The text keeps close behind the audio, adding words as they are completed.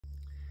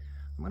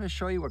I'm going to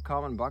show you what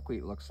common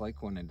buckwheat looks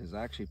like when it has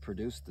actually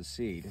produced the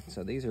seed.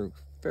 So these are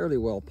fairly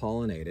well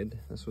pollinated.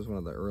 This was one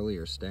of the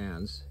earlier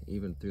stands,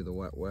 even through the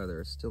wet weather.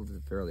 It still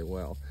did fairly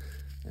well.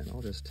 And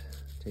I'll just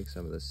take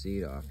some of the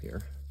seed off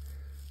here.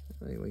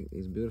 Anyway,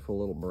 these beautiful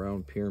little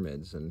brown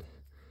pyramids. And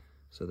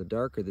so the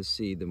darker the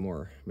seed, the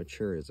more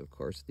mature it is, of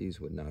course. These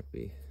would not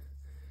be.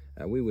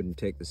 We wouldn't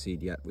take the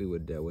seed yet. We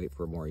would wait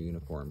for a more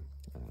uniform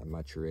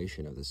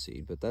maturation of the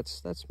seed. But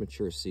that's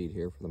mature seed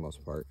here for the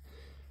most part.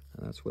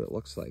 And that's what it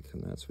looks like,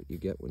 and that's what you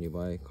get when you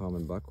buy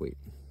common buckwheat.